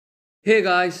Hey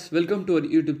guys, welcome to our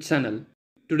YouTube channel.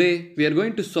 Today we are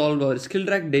going to solve our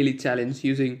Skillrack daily challenge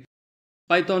using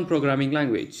Python programming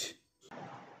language.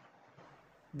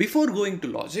 Before going to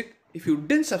logic, if you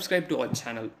didn't subscribe to our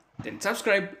channel, then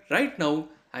subscribe right now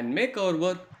and make our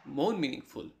work more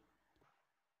meaningful.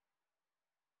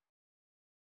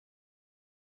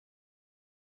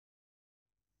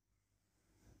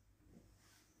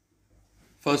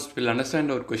 First, we'll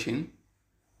understand our question.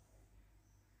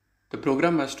 The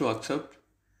program has to accept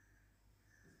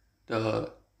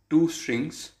the two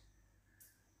strings,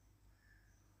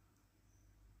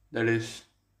 that is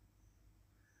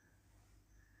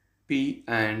P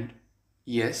and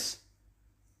S.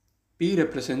 P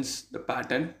represents the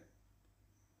pattern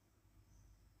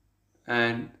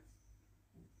and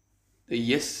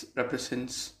the S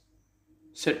represents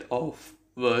set of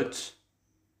words.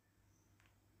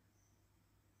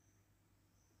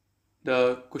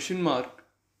 The question mark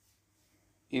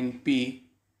in P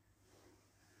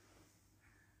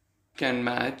can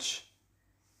match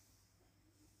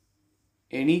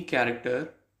any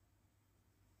character,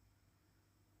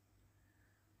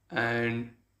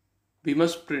 and we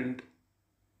must print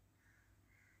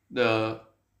the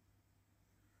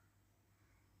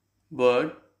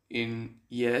word in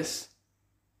yes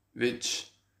which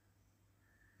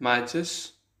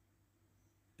matches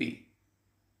P.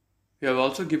 We have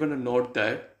also given a note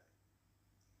that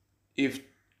if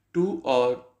two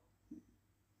or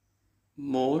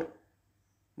more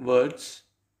words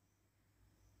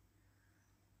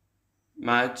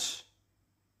match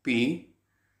P,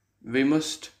 we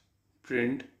must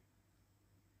print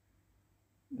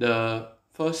the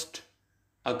first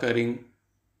occurring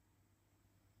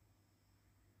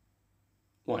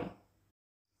one.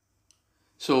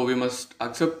 So we must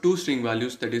accept two string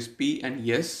values, that is P and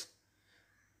S,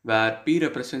 where P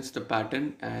represents the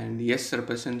pattern and S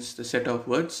represents the set of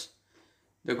words.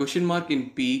 The question mark in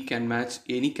P can match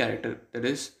any character, that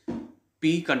is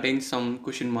P contains some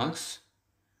question marks,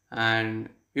 and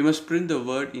we must print the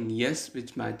word in S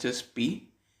which matches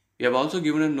P. We have also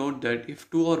given a note that if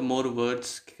two or more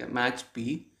words match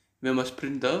P, we must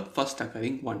print the first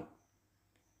occurring one.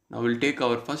 Now we'll take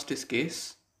our first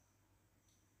case.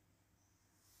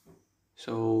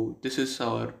 So this is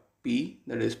our P,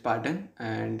 that is pattern,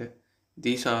 and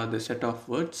these are the set of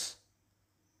words.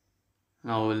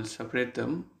 Now we'll separate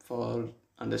them for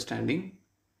understanding.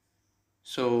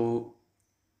 So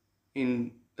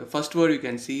in the first word you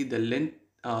can see the length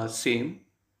are same,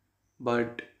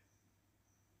 but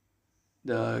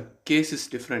the case is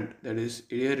different. That is,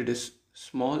 here it is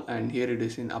small and here it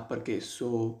is in uppercase.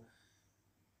 So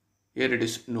here it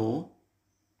is no,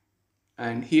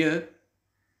 and here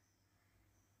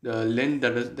the length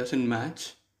that doesn't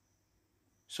match.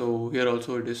 So here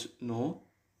also it is no,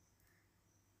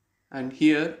 and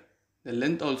here the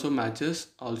length also matches,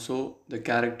 also the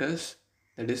characters,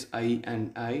 that is I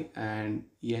and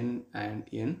N and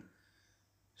N.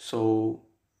 So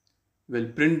we'll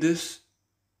print this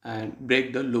and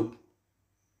break the loop.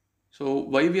 So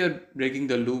why we are breaking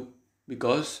the loop?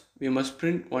 Because we must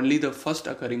print only the first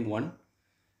occurring one.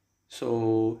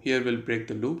 So here we'll break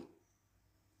the loop.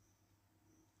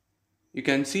 You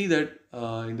can see that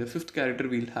in the fifth word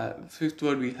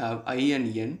we'll have I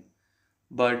and N,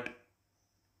 but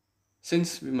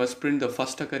since we must print the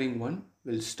first occurring one,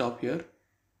 we'll stop here.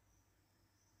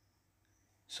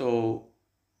 So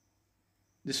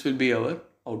this will be our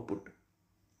output.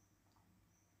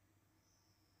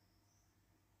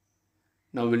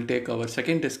 Now we'll take our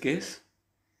second test case.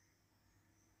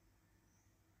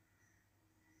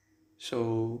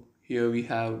 So here we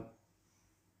have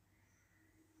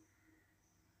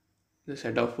the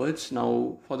set of words.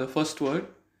 Now for the first word,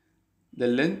 the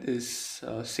length is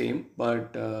same,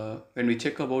 but when we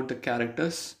check about the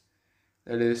characters,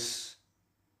 that is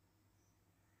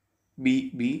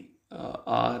B,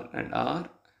 R and R,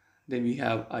 then we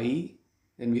have I,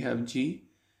 then we have G,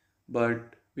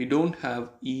 but we don't have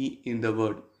E in the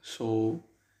word, so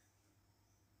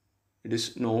it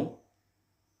is no.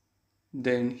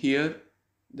 Then here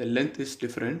the length is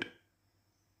different,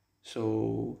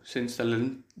 so since the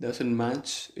length doesn't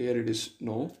match, here it is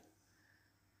no,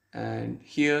 and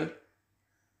here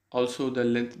also the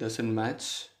length doesn't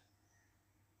match,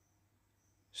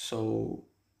 so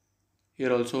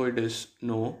here also it is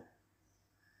no.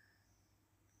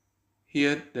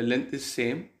 Here the length is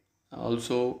same,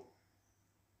 also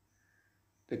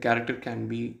the character can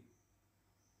be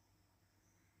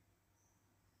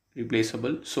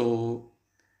replaceable, so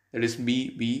that is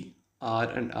B, R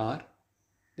and R,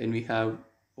 then we have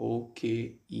O,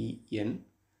 K, E, N.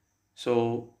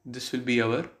 So this will be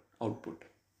our output.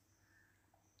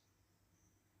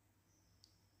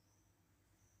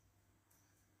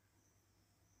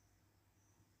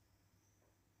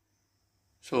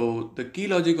 So the key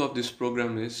logic of this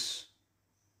program is,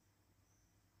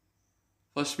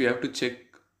 first we have to check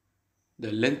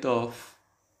the length of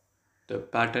the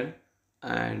pattern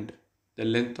and the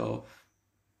length of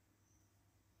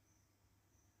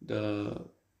the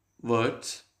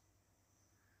words.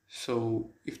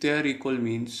 So if they are equal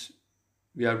means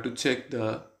we have to check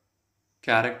the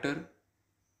character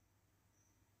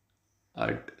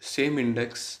at same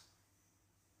index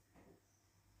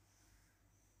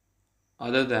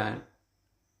other than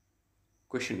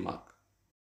question mark.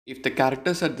 If the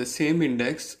characters at the same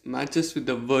index matches with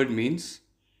the word means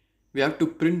we have to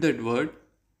print that word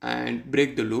and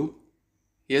break the loop,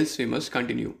 else we must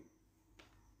continue.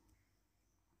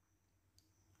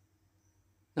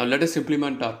 Now let us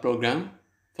implement our program.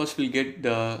 First we'll get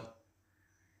the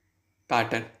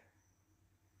pattern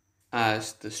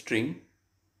as the string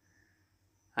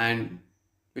and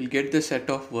we'll get the set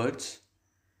of words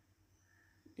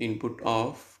input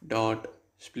of dot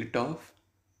split off.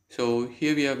 So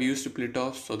here we have used split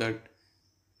off so that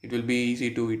it will be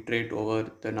easy to iterate over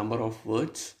the number of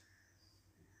words.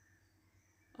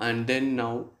 And then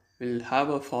now we'll have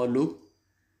a for loop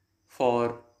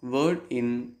for word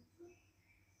in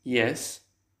yes.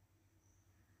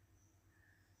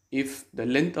 If the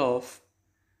length of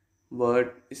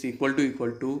word is equal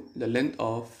to the length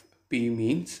of p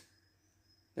means,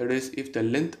 that is if the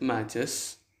length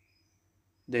matches,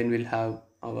 then we'll have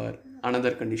our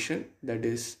another condition, that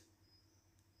is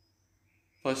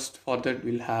first for that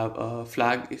we'll have a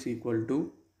flag is equal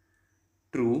to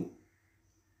true,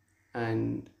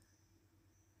 and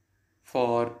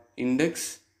for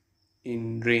index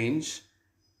in range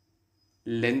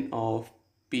length of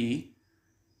p,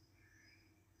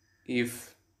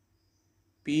 if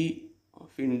p of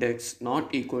index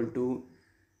not equal to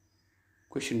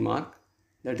question mark,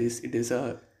 that is it is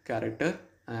a character,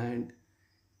 and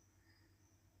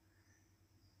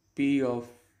p of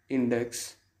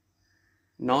index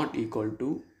not equal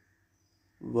to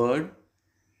word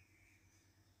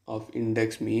of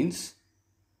index means,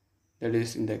 that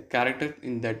is in the character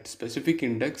in that specific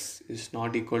index is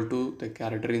not equal to the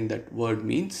character in that word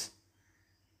means,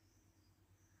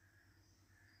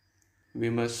 we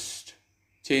must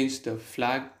change the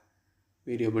flag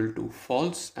variable to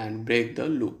false and break the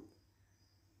loop.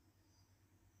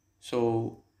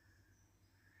 So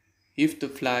if the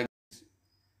flag is,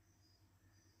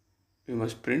 we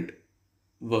must print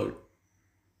word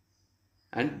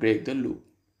and break the loop.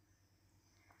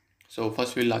 So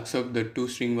first we'll accept the two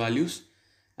string values,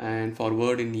 and for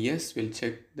word in yes we'll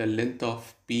check the length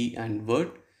of p and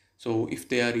word. So if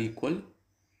they are equal,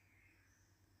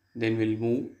 then we'll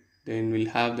move, then we'll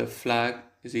have the flag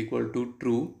is equal to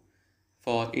true.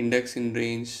 For index in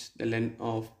range, the length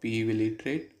of p will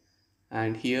iterate,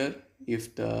 and here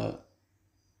if the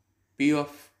p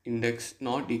of index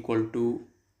not equal to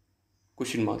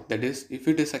question mark, that is if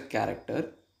it is a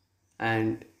character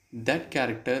and that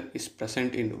character is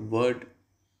present in word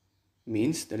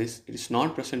means, that is it is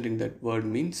not present in that word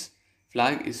means,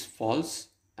 flag is false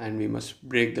and we must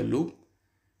break the loop.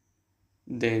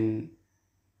 Then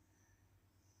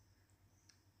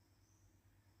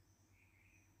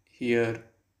here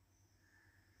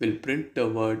we'll print the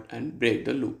word and break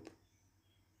the loop.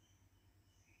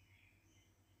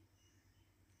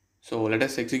 So let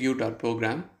us execute our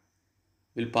program.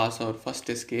 We'll pass our first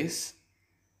test case.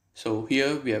 So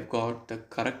here we have got the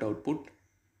correct output,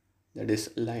 that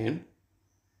is lion.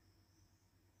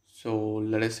 So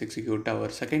let us execute our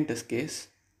second test case.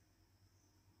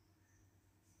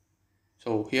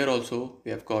 So here also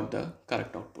we have got the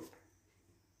correct output.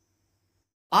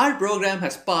 Our program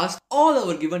has passed all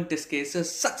our given test cases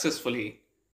successfully.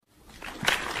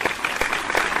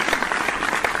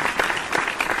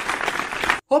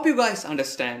 Hope you guys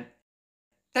understand.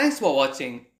 Thanks for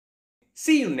watching.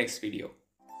 See you next video.